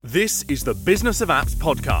This is the Business of Apps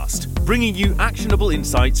podcast, bringing you actionable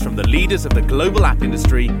insights from the leaders of the global app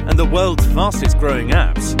industry and the world's fastest growing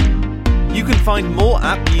apps. You can find more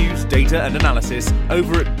app news, data and analysis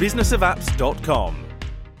over at businessofapps.com.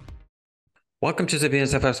 Welcome to the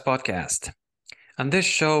Business of Apps podcast. On this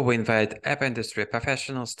show, we invite app industry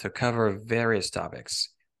professionals to cover various topics.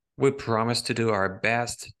 We promise to do our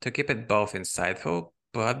best to keep it both insightful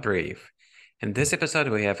but brief. In this episode,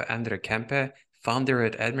 we have Kempe, founder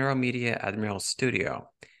at Admiral Media, Admiral Studio.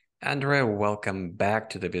 Andre, welcome back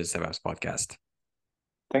to the Business of Apps podcast.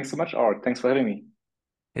 Thanks so much, Art. Thanks for having me.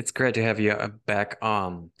 It's great to have you back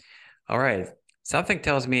on. All right. Something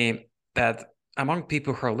tells me that among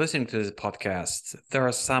people who are listening to this podcast, there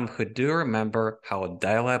are some who do remember how a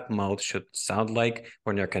dial-up mode should sound like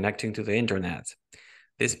when you're connecting to the internet.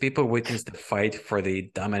 These people witnessed the fight for the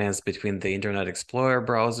dominance between the Internet Explorer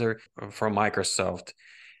browser from Microsoft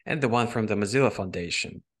and the one from the Mozilla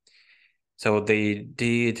Foundation. So they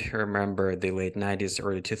did remember the late 90s,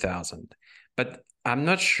 early 2000s. But I'm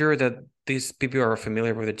not sure that these people are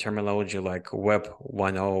familiar with the terminology like Web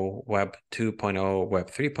 1.0, Web 2.0, Web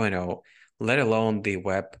 3.0, let alone the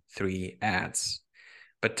Web 3 ads.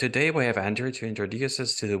 But today we have Andre to introduce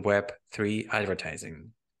us to the Web 3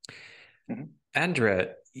 advertising. Mm-hmm.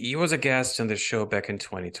 Andre, you was a guest on the show back in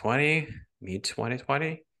 2020,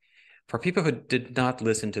 mid-2020. For people who did not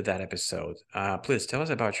listen to that episode, please tell us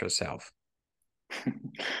about yourself.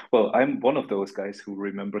 Well, I'm one of those guys who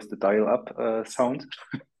remembers the dial-up sound.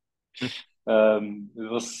 It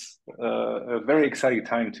was a very exciting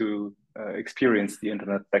time to experience the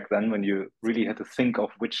internet back then, when you really had to think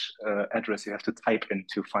of which address you have to type in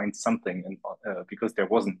to find something, and because there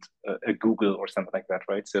wasn't a Google or something like that,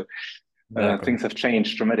 right? So things have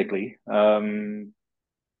changed dramatically.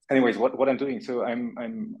 Anyways, what I'm doing, so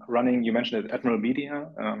I'm running, you mentioned it, Admiral Media,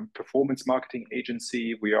 performance marketing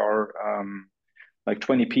agency. We are like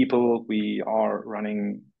 20 people. We are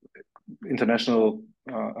running international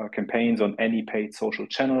campaigns on any paid social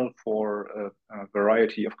channel for a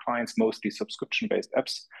variety of clients, mostly subscription-based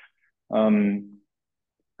apps.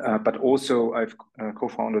 But also I've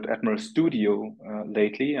co-founded Admiral Studio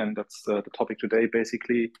lately, and that's the topic today,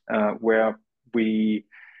 basically, where we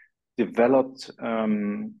developed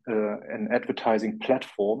an advertising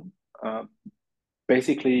platform,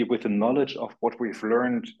 basically with the knowledge of what we've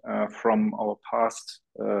learned from our past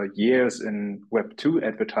years in Web2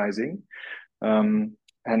 advertising,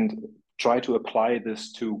 and try to apply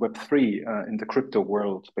this to Web3 in the crypto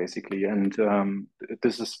world, basically. And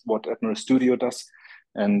this is what Admiral Studio does.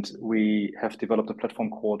 And we have developed a platform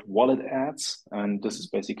called Wallet Ads. And this is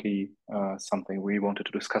basically something we wanted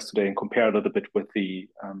to discuss today and compare a little bit with the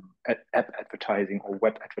app advertising or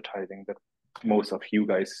web advertising that most of you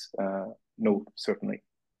guys know, certainly.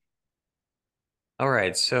 All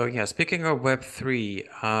right. So yeah, speaking of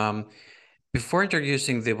Web3, before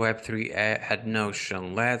introducing the Web3 ad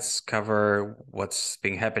notion, let's cover what's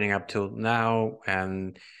been happening up till now.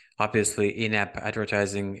 And obviously, in-app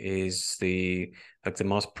advertising is the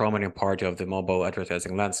most prominent part of the mobile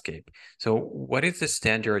advertising landscape. So what is the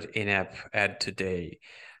standard in-app ad today?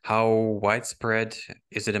 How widespread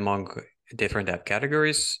is it among different app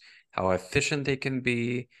categories? How efficient they can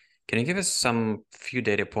be? Can you give us some few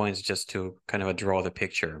data points just to kind of draw the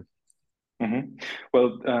picture? Mm-hmm.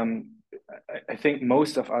 Well, I think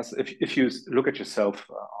most of us, if you look at yourself,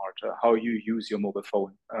 Art, how you use your mobile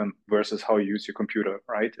phone versus how you use your computer,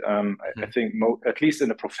 right? I think at least in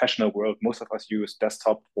the professional world, most of us use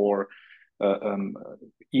desktop for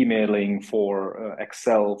emailing, for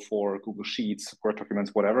Excel, for Google Sheets, Word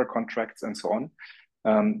documents, whatever, contracts, and so on.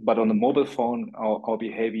 But on the mobile phone, our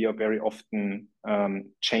behavior very often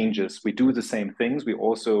changes. We do the same things. We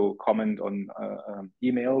also comment on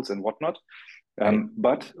emails and whatnot.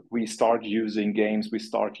 But we start using games, we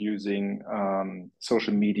start using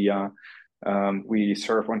social media, we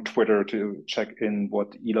surf on Twitter to check in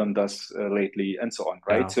what Elon does lately, and so on,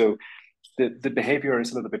 right? Yeah. So the behavior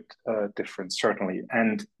is a little bit different, certainly.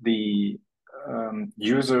 And the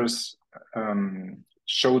users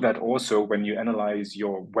show that also when you analyze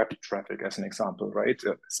your web traffic, as an example, right?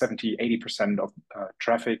 70, 80% of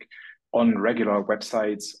traffic on regular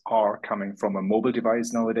websites are coming from a mobile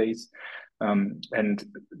device nowadays. And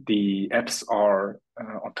the apps are,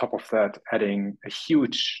 on top of that, adding a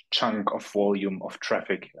huge chunk of volume of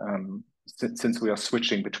traffic since we are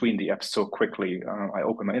switching between the apps so quickly. I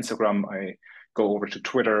open my Instagram, I go over to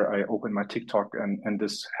Twitter, I open my TikTok, and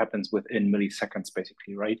this happens within milliseconds,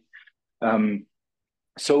 basically, right?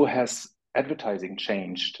 So has advertising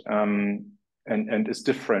changed and is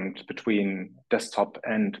different between desktop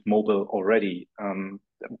and mobile already.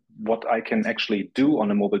 what I can actually do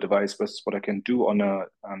on a mobile device versus what I can do on a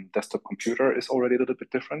desktop computer is already a little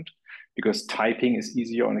bit different, because typing is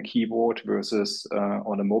easier on a keyboard versus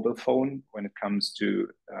on a mobile phone when it comes to,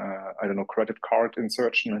 I don't know, credit card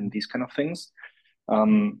insertion and these kind of things.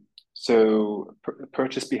 So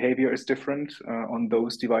purchase behavior is different on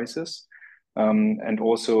those devices. And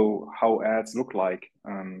also how ads look like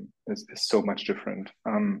is so much different.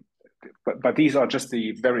 But these are just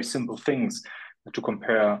the very simple things to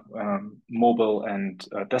compare mobile and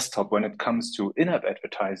desktop. When it comes to in-app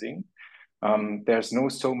advertising, there's no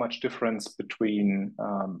so much difference between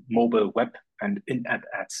mobile web and in-app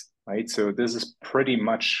ads, right? So this is pretty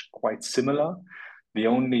much quite similar. The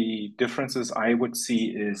only differences I would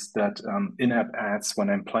see is that in-app ads, when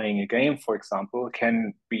I'm playing a game, for example,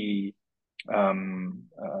 can be more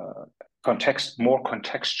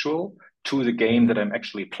contextual to the game that I'm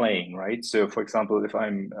actually playing, right? So, for example, if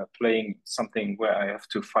I'm playing something where I have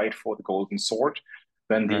to fight for the golden sword,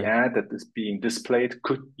 then the ad that is being displayed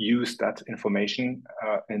could use that information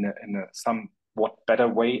in a somewhat better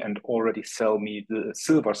way and already sell me the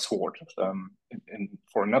silver sword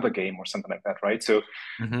for another game or something like that, right? So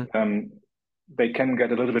they can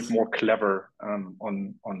get a little bit more clever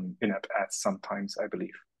on in-app ads sometimes, I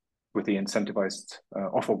believe, with the incentivized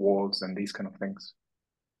offer walls and these kind of things.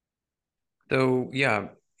 So yeah,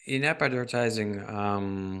 in-app advertising,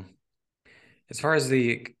 as far as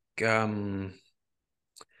the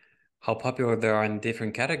how popular they are in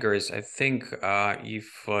different categories, I think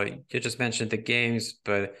if you just mentioned the games,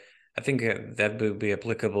 but I think that would be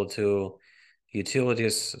applicable to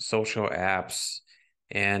utilities, social apps,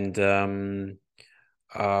 and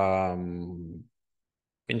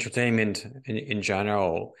entertainment in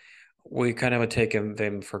general. We kind of taken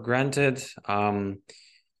them for granted.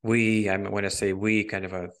 When I say we, kind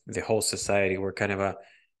of the whole society, we're kind of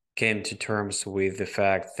came to terms with the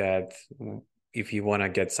fact that if you want to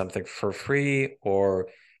get something for free or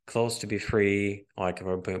close to be free, like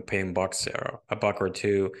paying a buck or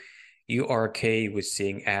two, you are okay with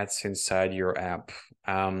seeing ads inside your app.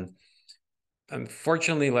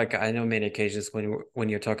 Unfortunately, like I know many occasions when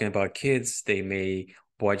you're talking about kids, they may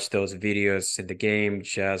watch those videos in the game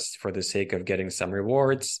just for the sake of getting some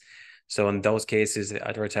rewards. So in those cases,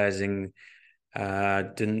 advertising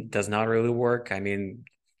does not really work. I mean,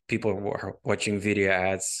 people are watching video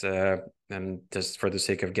ads and just for the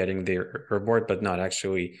sake of getting their reward, but not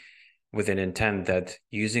actually with an intent that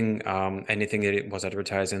using anything that it was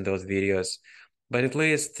advertised in those videos. But at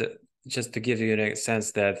least just to give you a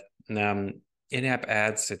sense that in-app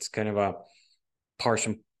ads, it's kind of a part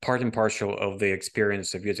and partial of the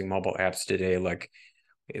experience of using mobile apps today, like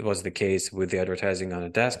it was the case with the advertising on a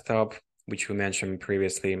desktop, which we mentioned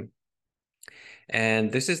previously.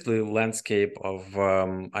 And this is the landscape of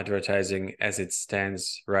advertising as it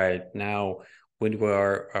stands right now when we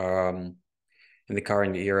are in the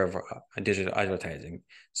current era of digital advertising.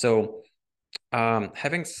 So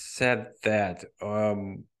having said that,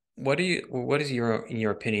 what is in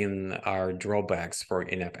your opinion, are drawbacks for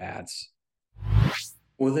in-app ads?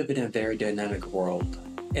 We live in a very dynamic world,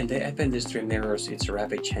 and the app industry mirrors its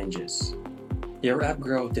rapid changes. Your app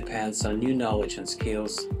growth depends on new knowledge and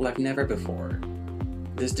skills like never before.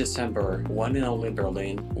 This December, one and only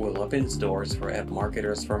Berlin will open its doors for app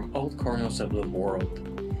marketers from all corners of the world.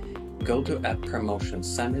 Go to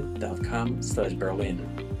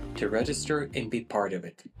apppromotionsummit.com/Berlin to register and be part of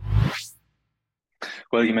it.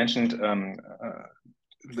 Well, you mentioned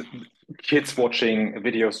the kids watching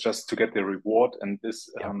videos just to get the reward, and this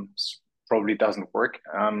probably doesn't work.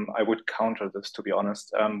 I would counter this, to be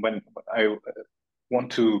honest. When I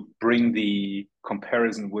want to bring the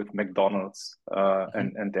comparison with McDonald's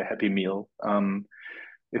and their Happy Meal,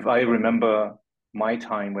 if I remember my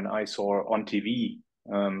time when I saw on TV,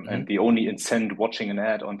 and the only incentive watching an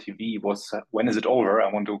ad on TV was when is it over? I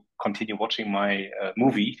want to continue watching my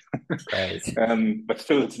movie. Right. But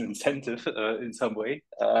still, it's an incentive in some way.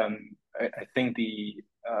 I think the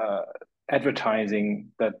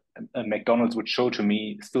advertising that McDonald's would show to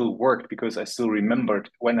me still worked, because I still remembered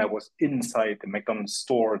when I was inside the McDonald's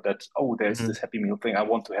store that, oh, there's this Happy Meal thing. I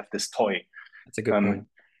want to have this toy. That's a good point.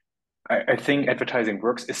 I think advertising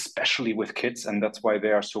works, especially with kids, and that's why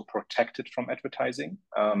they are so protected from advertising.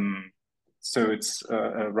 So it's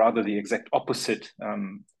rather the exact opposite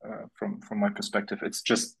from my perspective. It's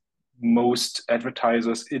just most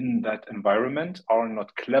advertisers in that environment are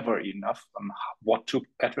not clever enough on what to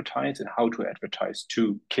advertise and how to advertise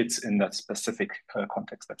to kids in that specific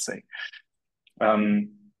context, let's say.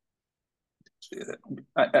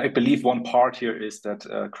 I believe one part here is that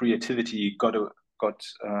creativity got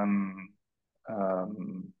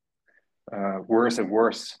worse and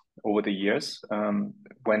worse over the years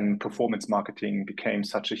when performance marketing became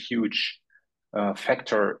such a huge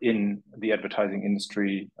factor in the advertising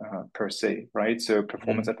industry per se, right? So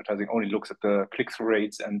performance advertising only looks at the click-through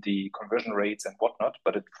rates and the conversion rates and whatnot,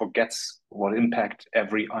 but it forgets what impact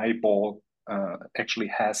every eyeball actually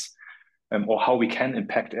has, or how we can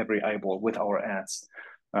impact every eyeball with our ads.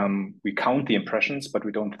 We count the impressions, but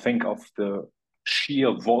we don't think of the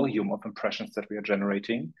sheer volume of impressions that we are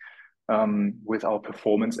generating with our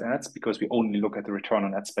performance ads, because we only look at the return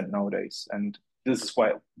on ad spend nowadays. And this is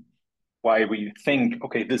why we think,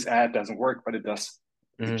 okay, this ad doesn't work, but it does.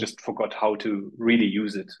 We just forgot how to really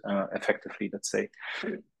use it effectively, let's say.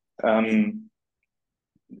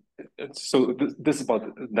 So this is about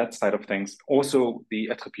that side of things. Also, the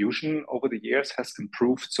attribution over the years has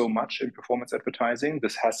improved so much in performance advertising.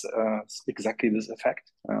 This has exactly this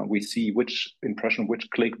effect. We see which impression, which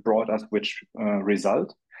click brought us which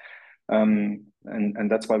result. And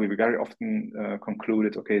that's why we very often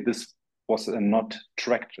concluded, okay, this was not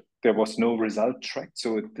tracked. There was no result tracked,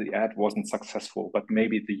 so the ad wasn't successful, but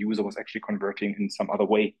maybe the user was actually converting in some other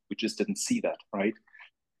way. We just didn't see that, right?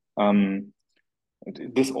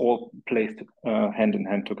 This all plays hand in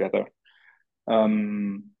hand together.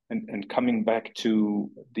 And coming back to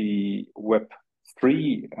the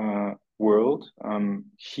Web3 world,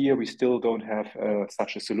 here we still don't have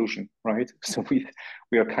such a solution, right? So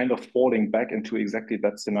we are kind of falling back into exactly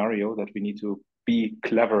that scenario, that we need to be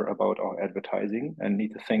clever about our advertising and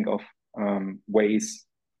need to think of ways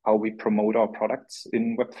how we promote our products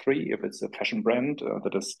in Web3. If it's a fashion brand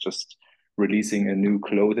that is just releasing a new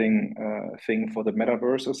clothing thing for the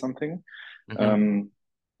metaverse or something,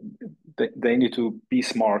 they need to be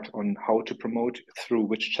smart on how to promote, through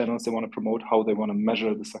which channels they want to promote, how they want to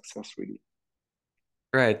measure the success, really.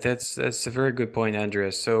 Right, that's a very good point,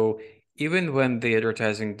 Andreas. So even when the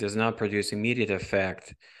advertising does not produce immediate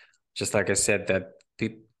effect, just like I said, that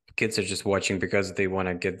kids are just watching because they want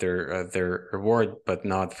to get their reward, but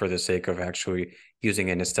not for the sake of actually using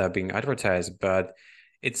it and stop being advertised. But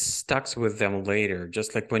it stucks with them later.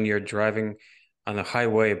 Just like when you're driving on the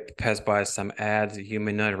highway, pass by some ads, you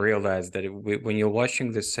may not realize that when you're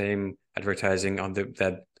watching the same advertising on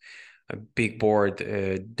that big board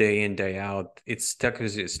day in, day out, it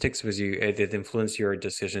sticks with you. It influences your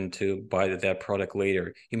decision to buy that product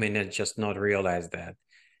later. You may not realize that.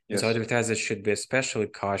 Yes. So advertisers should be especially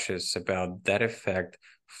cautious about that effect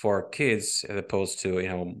for kids as opposed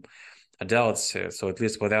to adults. So at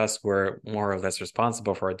least with us, we're more or less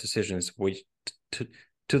responsible for our decisions, which to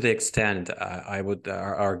the extent I would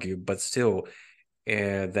argue, but still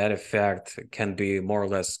that effect can be more or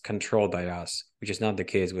less controlled by us, which is not the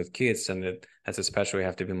case with kids. And that's especially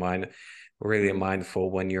have to be really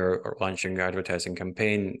mindful when you're launching an advertising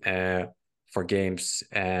campaign for games,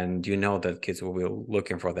 and that kids will be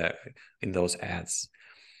looking for that in those ads.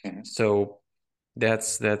 So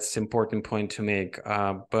that's important point to make.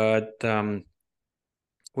 But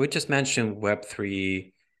we just mentioned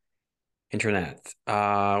Web3 internet.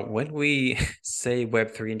 When we say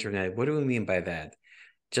Web3 internet, what do we mean by that?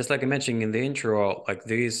 Just like I mentioned in the intro, like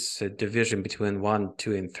this division between 1,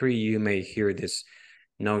 2, and 3, you may hear this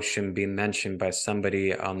notion being mentioned by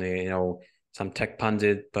somebody on the some tech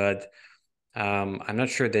pundit, but I'm not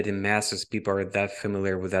sure that in masses people are that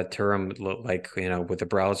familiar with that term, like with the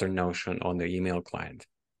browser notion on the email client.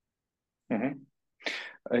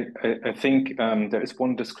 I think there is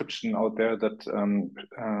one description out there that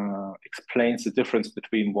explains the difference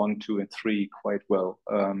between 1, 2, and 3 quite well.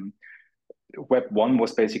 Web 1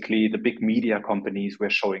 was basically the big media companies were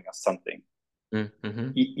showing us something,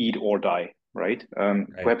 eat or die, right?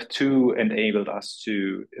 Right. Web 2 enabled us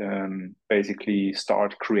to basically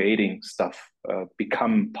start creating stuff,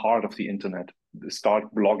 become part of the internet,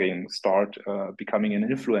 start blogging, start becoming an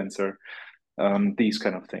influencer, these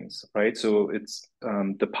kind of things, right? So it's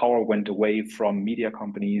the power went away from media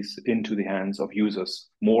companies into the hands of users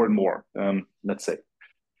more and more, let's say.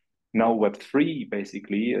 Now Web3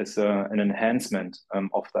 basically is an enhancement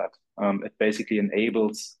of that. It basically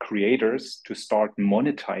enables creators to start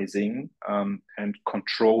monetizing and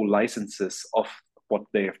control licenses of what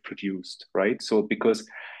they have produced, right? So because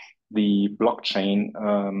the blockchain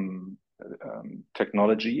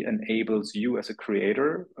technology enables you as a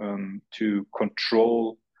creator to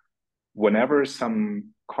control whenever some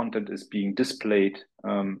content is being displayed,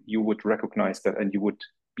 you would recognize that and you would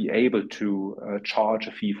be able to charge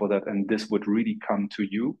a fee for that, and this would really come to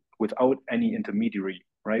you without any intermediary,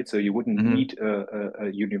 right? So you wouldn't need a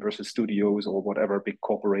Universal Studios or whatever big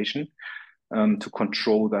corporation to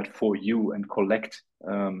control that for you and collect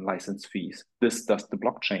license fees. This does the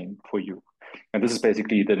blockchain for you. And this is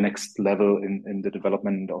basically the next level in the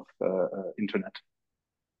development of internet.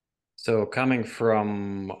 So coming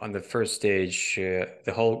from on the first stage,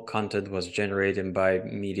 the whole content was generated by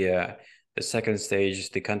media. The second stage,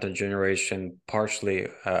 the content generation partially,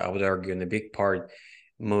 I would argue, in a big part,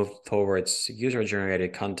 moved towards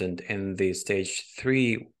user-generated content. In the stage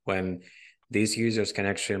 3, when these users can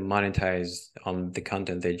actually monetize on the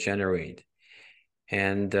content they generate.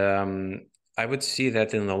 And I would see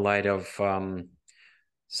that in the light of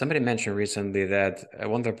somebody mentioned recently that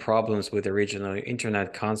one of the problems with the original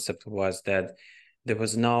internet concept was that there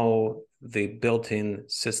was no the built-in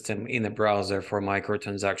system in the browser for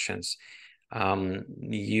microtransactions.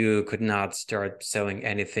 You could not start selling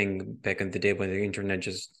anything back in the day when the internet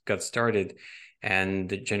just got started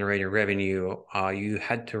and generating revenue. You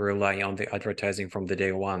had to rely on the advertising from the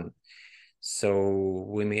day one. So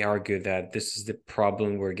we may argue that this is the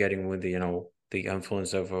problem we're getting with the the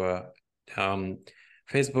influence of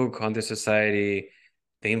Facebook on the society,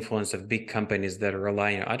 the influence of big companies that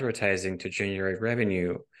rely on advertising to generate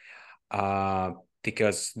revenue,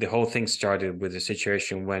 because the whole thing started with a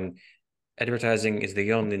situation when advertising is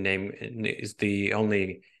the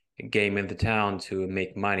only game in the town to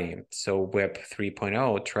make money. So Web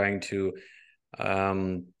 3.0 trying to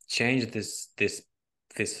change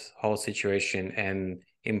this whole situation and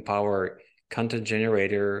empower content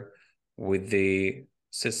generator with the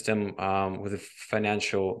system, with the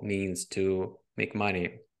financial means to make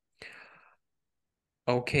money.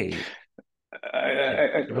 Okay.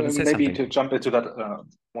 Maybe to jump into that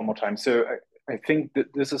one more time. So I think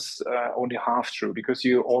that this is only half true, because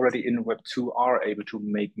you already in Web 2 are able to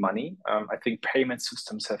make money. I think payment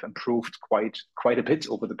systems have improved quite a bit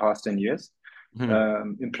over the past 10 years.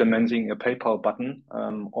 Implementing a PayPal button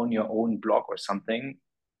on your own blog or something,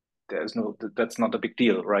 that's not a big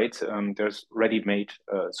deal, right? There's ready-made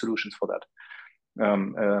solutions for that.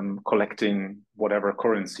 Collecting whatever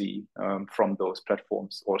currency from those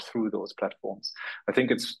platforms or through those platforms. I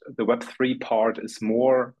think it's the Web3 part is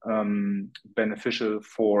more beneficial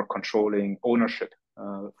for controlling ownership,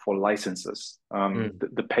 for licenses.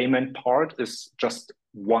 The payment part is just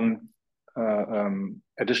one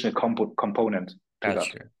additional component to that.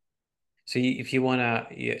 So if you want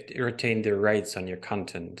to retain the rights on your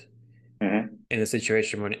content in a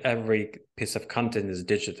situation when every piece of content is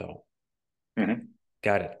digital.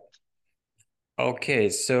 Got it. Okay,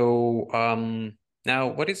 so now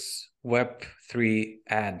what is Web3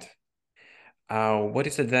 ad? What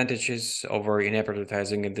is advantages over in-app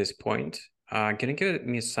advertising at this point? Can you give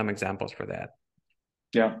me some examples for that?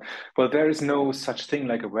 Yeah, well, there is no such thing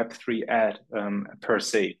like a Web3 ad per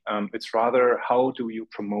se. It's rather how do you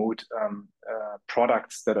promote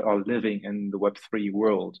products that are living in the Web3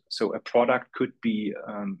 world. So a product could be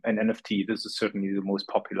an NFT. This is certainly the most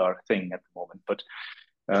popular thing at the moment, but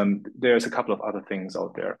there's a couple of other things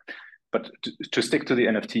out there. But to stick to the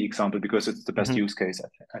NFT example, because it's the best use case,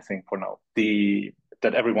 I think, for now,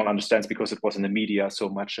 that everyone understands because it was in the media so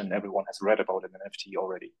much and everyone has read about an NFT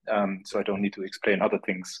already. So I don't need to explain other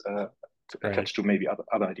things attached to maybe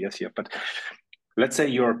other ideas here. But let's say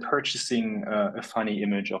you're purchasing a funny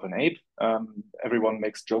image of an ape. Everyone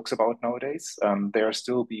makes jokes about nowadays. They are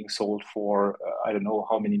still being sold for I don't know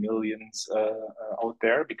how many millions out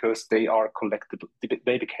there, because they are collectible.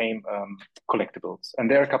 They became collectibles, and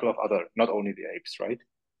there are a couple of other, not only the apes, right?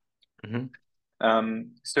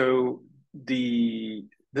 So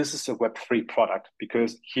this is a Web3 product,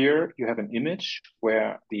 because here you have an image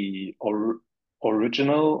where the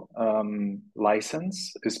original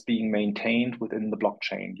license is being maintained within the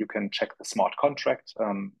blockchain. You can check the smart contract.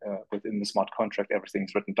 Within the smart contract,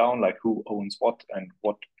 everything's written down, like who owns what and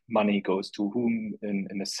what money goes to whom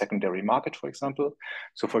in a secondary market, for example.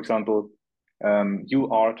 So, for example, you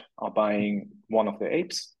are buying one of the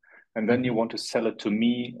apes, and then you want to sell it to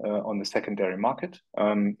me on the secondary market,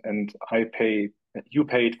 and you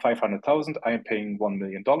paid 500,000. I am paying $1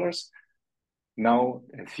 million. Now,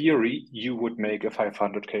 in theory, you would make a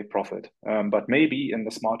 500K profit, but maybe in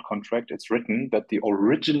the smart contract it's written that the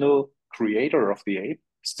original creator of the ape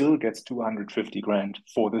still gets 250 grand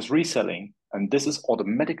for this reselling, and this is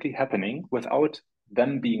automatically happening without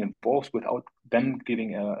them being involved, without them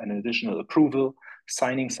giving an additional approval,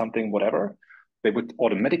 signing something, whatever. They would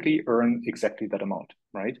automatically earn exactly that amount,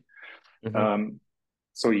 right?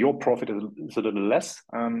 So your profit is a little less,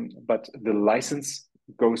 but the license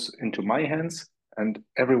goes into my hands, and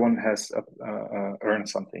everyone has earned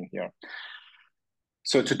something here.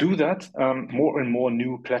 So to do that, more and more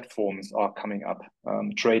new platforms are coming up,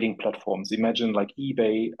 trading platforms. Imagine like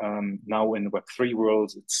eBay. Now in the Web3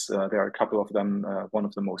 world, there are a couple of them. One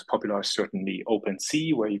of the most popular is certainly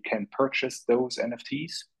OpenSea, where you can purchase those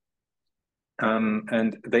NFTs.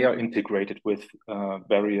 And they are integrated with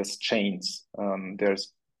various chains.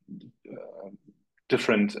 There's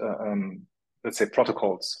different, let's say,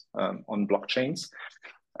 protocols on blockchains.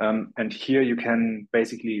 And here you can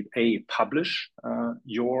basically publish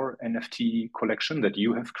your NFT collection that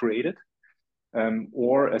you have created,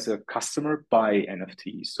 or as a customer buy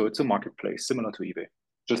NFTs. So it's a marketplace similar to eBay.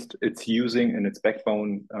 Just it's using in its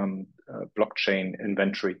backbone blockchain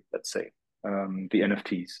inventory, let's say, the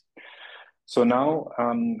NFTs. So now,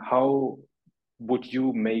 how would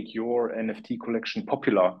you make your NFT collection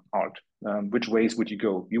popular, Art? Which ways would you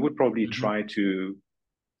go? You would probably try to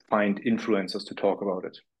find influencers to talk about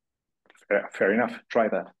it. Fair enough, try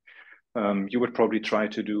that. You would probably try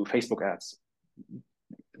to do Facebook ads.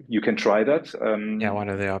 You can try that. One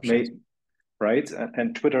of the options. Right?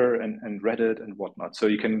 And Twitter and Reddit and whatnot. So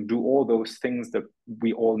you can do all those things that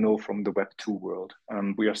we all know from the Web2 world.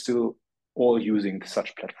 We are still all using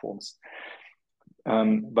such platforms.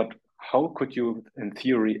 But how could you, in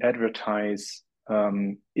theory, advertise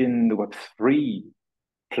in the Web3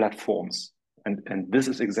 platforms? And this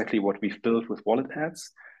is exactly what we've built with wallet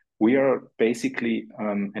ads. We are basically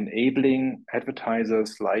enabling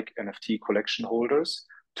advertisers like NFT collection holders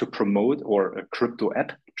to promote, or a crypto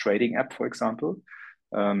app, trading app, for example,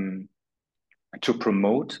 to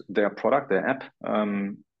promote their product, their app,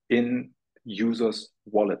 in users'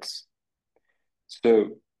 wallets.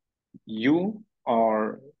 So you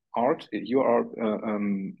are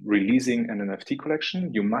releasing an NFT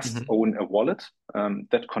collection. You must own a wallet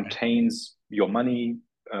that contains your money,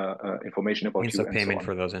 information about means you, of and payment so on.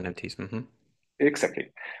 for those NFTs. Exactly.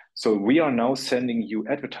 So we are now sending you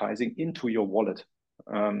advertising into your wallet.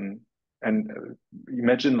 And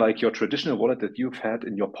imagine like your traditional wallet that you've had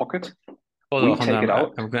in your pocket. Hold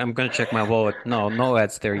on. I'm going to check my wallet. No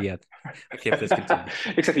ads there yet. Okay, please continue.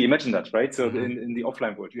 Exactly. Imagine that, right? So in the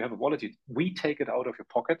offline world, you have a wallet. We take it out of your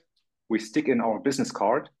pocket. We stick in our business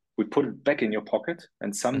card. We put it back in your pocket.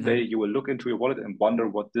 And someday you will look into your wallet and wonder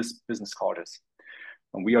what this business card is.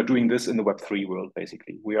 And we are doing this in the Web3 world,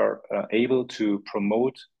 basically. We are able to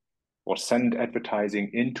promote or send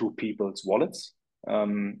advertising into people's wallets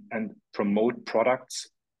and promote products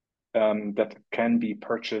that can be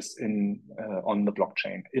purchased on the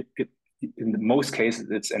blockchain. In most cases,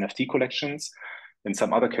 it's NFT collections. In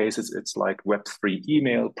some other cases, it's like Web3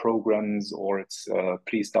 email programs, or it's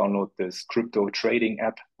please download this crypto trading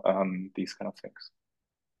app, these kind of things.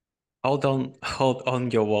 Hold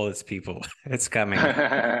on your wallets, people. It's coming.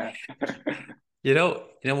 You know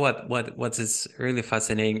what is really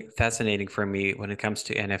fascinating for me when it comes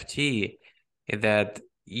to NFT is that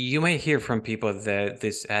you may hear from people that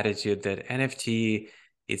this attitude that NFT,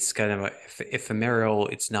 it's kind of ephemeral,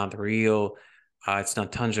 it's not real, it's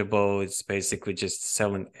not tangible, it's basically just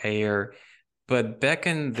selling air. But back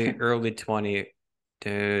in the early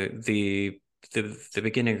the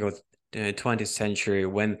beginning of the 20th century,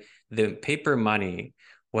 when the paper money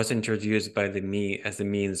was introduced by as the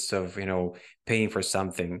means of paying for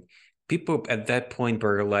something, people at that point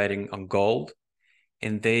were relying on gold,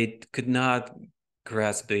 and they could not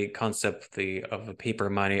grasp the concept of paper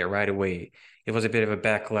money right away. It was a bit of a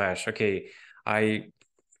backlash. Okay, I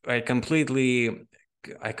could completely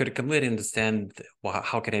understand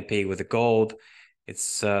how can I pay with the gold.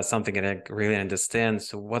 It's something that I really understand.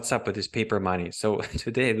 So what's up with this paper money? So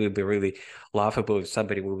today it would be really laughable if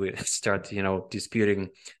somebody would start, disputing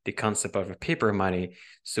the concept of a paper money.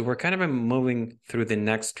 So we're kind of moving through the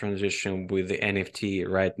next transition with the NFT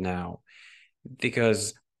right now,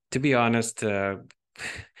 because to be honest,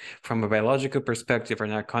 from a biological perspective or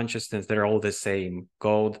not consciousness, they're all the same: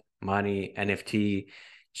 gold, money, NFT.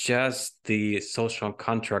 Just the social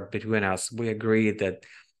contract between us. We agree that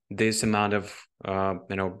this amount of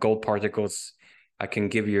gold particles I can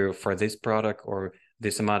give you for this product, or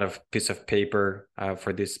this amount of piece of paper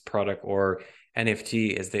for this product, or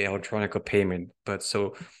NFT is the electronic payment. But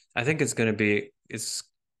so I think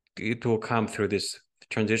it will come through this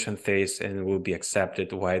transition phase and will be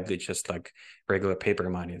accepted widely, just like regular paper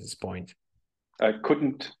money at this point. I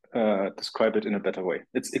couldn't describe it in a better way.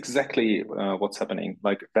 It's exactly what's happening.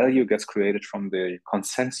 Like, value gets created from the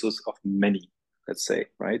consensus of many, let's say,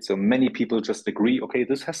 right? So many people just agree, okay,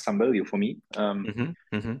 this has some value for me.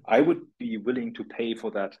 I would be willing to pay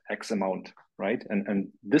for that X amount, right? And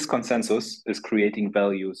this consensus is creating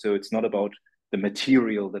value. So it's not about the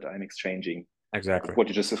material that I'm exchanging. Exactly. What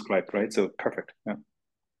you just described, right? So perfect. Yeah.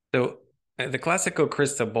 So The classical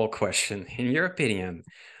crystal ball question. In your opinion,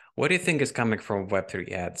 what do you think is coming from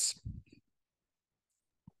Web3 ads?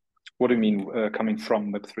 What do you mean coming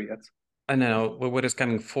from Web3 ads? I know what is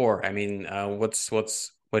coming for. I mean, what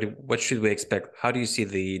should we expect? How do you see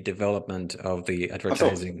the development of the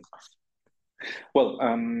advertising? Well,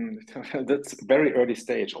 that's very early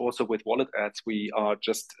stage. Also with wallet ads, we are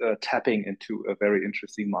just tapping into a very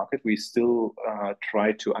interesting market. We still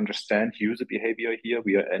try to understand user behavior here.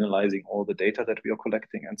 We are analyzing all the data that we are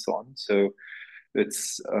collecting and so on. So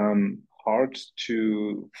it's hard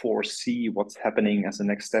to foresee what's happening as a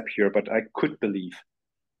next step here, but I could believe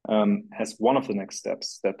as one of the next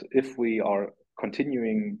steps that if we are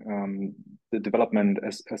continuing the development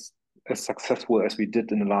as successful as we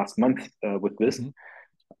did in the last month with this,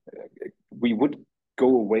 we would go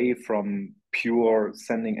away from pure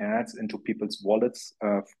sending ads into people's wallets,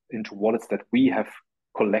 into wallets that we have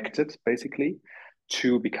collected, basically,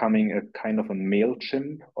 to becoming a kind of a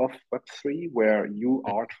MailChimp of Web3, where you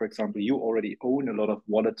are, for example, you already own a lot of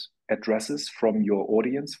wallet addresses from your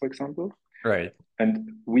audience, for example. Right.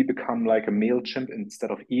 And we become like a MailChimp. Instead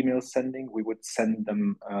of email sending, we would send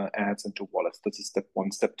them ads into wallets. This is step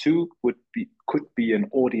one. Step two could be an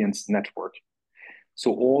audience network.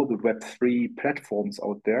 So all the Web3 platforms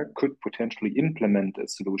out there could potentially implement a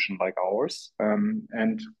solution like ours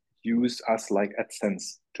and use us like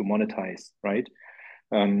AdSense to monetize, right?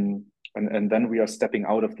 And then we are stepping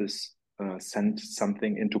out of this send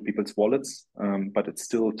something into people's wallets, but it's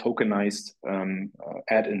still tokenized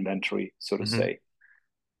ad inventory, so to say.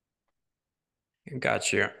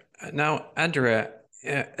 Got you. Now, Andrea,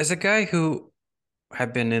 as a guy who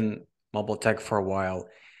have been in mobile tech for a while,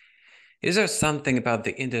 is there something about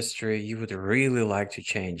the industry you would really like to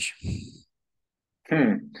change?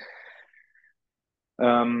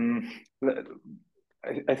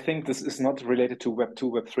 I think this is not related to Web 2,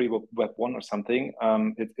 Web 3, Web 1 or something.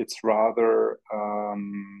 It's rather,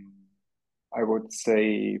 I would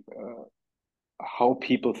say, how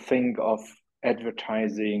people think of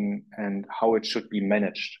advertising and how it should be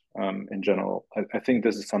managed in general. I think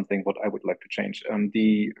this is something what I would like to change.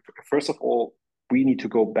 First of all, we need to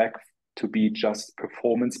go back to be just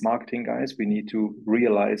performance marketing guys. We need to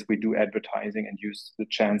realize we do advertising and use the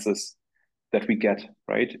chances that we get,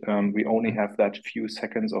 right? We only have that few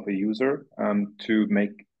seconds of a user to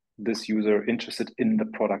make this user interested in the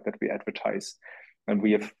product that we advertise. And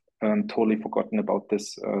we have totally forgotten about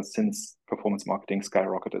this since performance marketing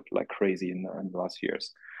skyrocketed like crazy in the last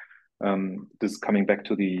years. This is coming back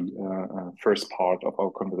to the first part of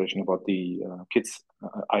our conversation about the kids'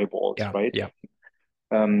 eyeballs, right? Yeah.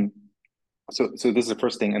 So this is the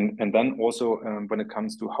first thing, and then also when it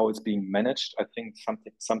comes to how it's being managed, I think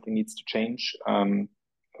something needs to change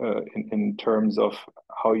in terms of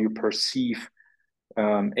how you perceive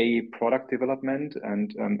a product development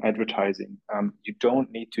and advertising. You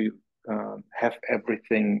don't need to have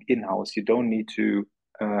everything in-house. You don't need to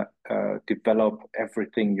develop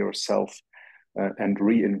everything yourself and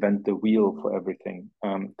reinvent the wheel for everything.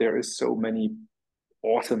 There is so many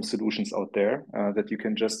awesome solutions out there that you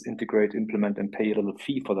can just integrate, implement, and pay a little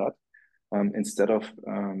fee for that instead of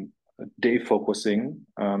day focusing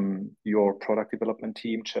your product development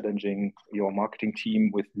team, challenging your marketing team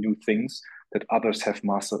with new things that others have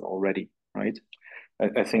mastered already, right?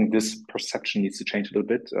 I think this perception needs to change a little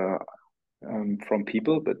bit from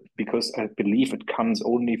people, but because I believe it comes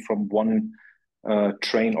only from one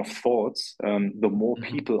train of thoughts. The more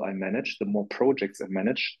people I manage, the more projects I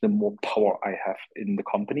manage, the more power I have in the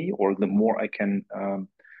company, or the more I can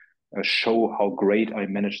show how great I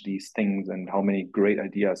manage these things and how many great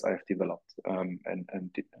ideas I have developed and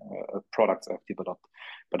products I've developed.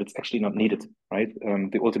 But it's actually not needed, right?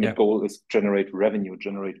 The ultimate goal is generate revenue,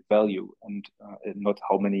 generate value, and not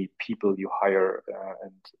how many people you hire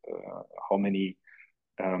and how many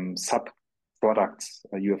sub products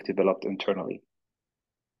you have developed internally.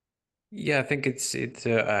 Yeah, I think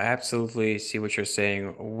I absolutely see what you're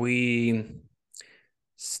saying. We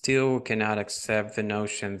still cannot accept the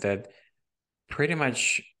notion that pretty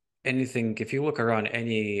much anything, if you look around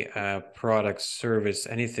any product, service,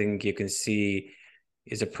 anything you can see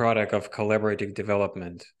is a product of collaborative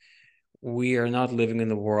development. We are not living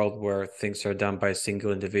in a world where things are done by a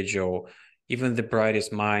single individual. Even the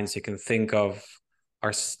brightest minds you can think of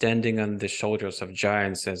are standing on the shoulders of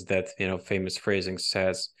giants, as that famous phrasing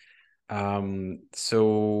says.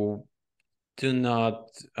 So do not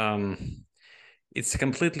it's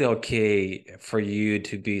completely okay for you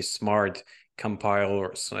to be smart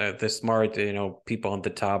compilers, the smart people on the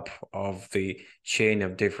top of the chain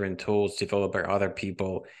of different tools developed by other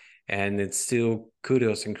people, and it's still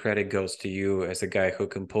kudos and credit goes to you as a guy who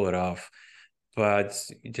can pull it off. but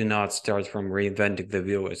do not start from reinventing the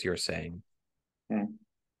wheel, as you're saying.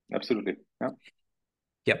 Absolutely. Yeah.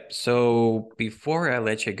 Yep. So before I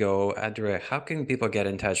let you go, Andrea, how can people get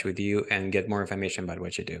in touch with you and get more information about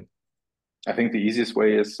what you do? I think the easiest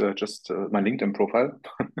way is just my LinkedIn profile.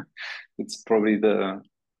 It's probably the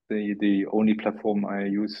only platform I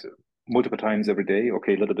use multiple times every day.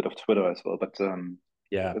 Okay, a little bit of Twitter as well, but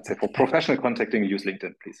Yeah. let's say for professional contacting, use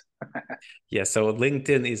LinkedIn, please. Yeah. So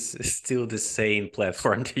LinkedIn is still the same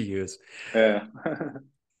platform to use. Yeah.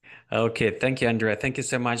 Okay. Thank you, Andrea. Thank you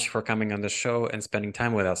so much for coming on the show and spending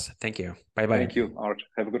time with us. Thank you. Bye-bye. Thank you, Art.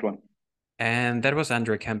 Have a good one. And that was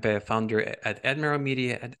Andrea Kempe, founder at Admiral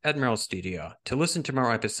Media at Admiral Studio. To listen to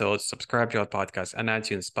more episodes, subscribe to our podcast on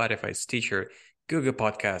iTunes, Spotify, Stitcher, Google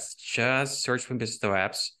Podcasts. Just search for Business of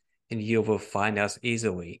Apps and you will find us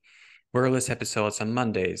easily. We release episodes on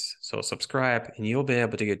Mondays, so subscribe and you'll be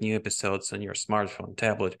able to get new episodes on your smartphone,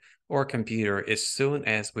 tablet, or computer as soon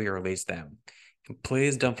as we release them. And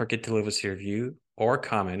please don't forget to leave us a review or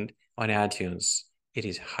comment on iTunes. It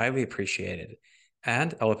is highly appreciated.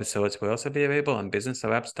 And all episodes will also be available on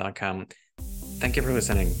businessofapps.com. Thank you for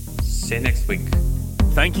listening. See you next week.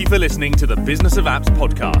 Thank you for listening to the Business of Apps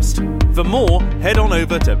podcast. For more, head on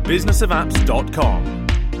over to businessofapps.com.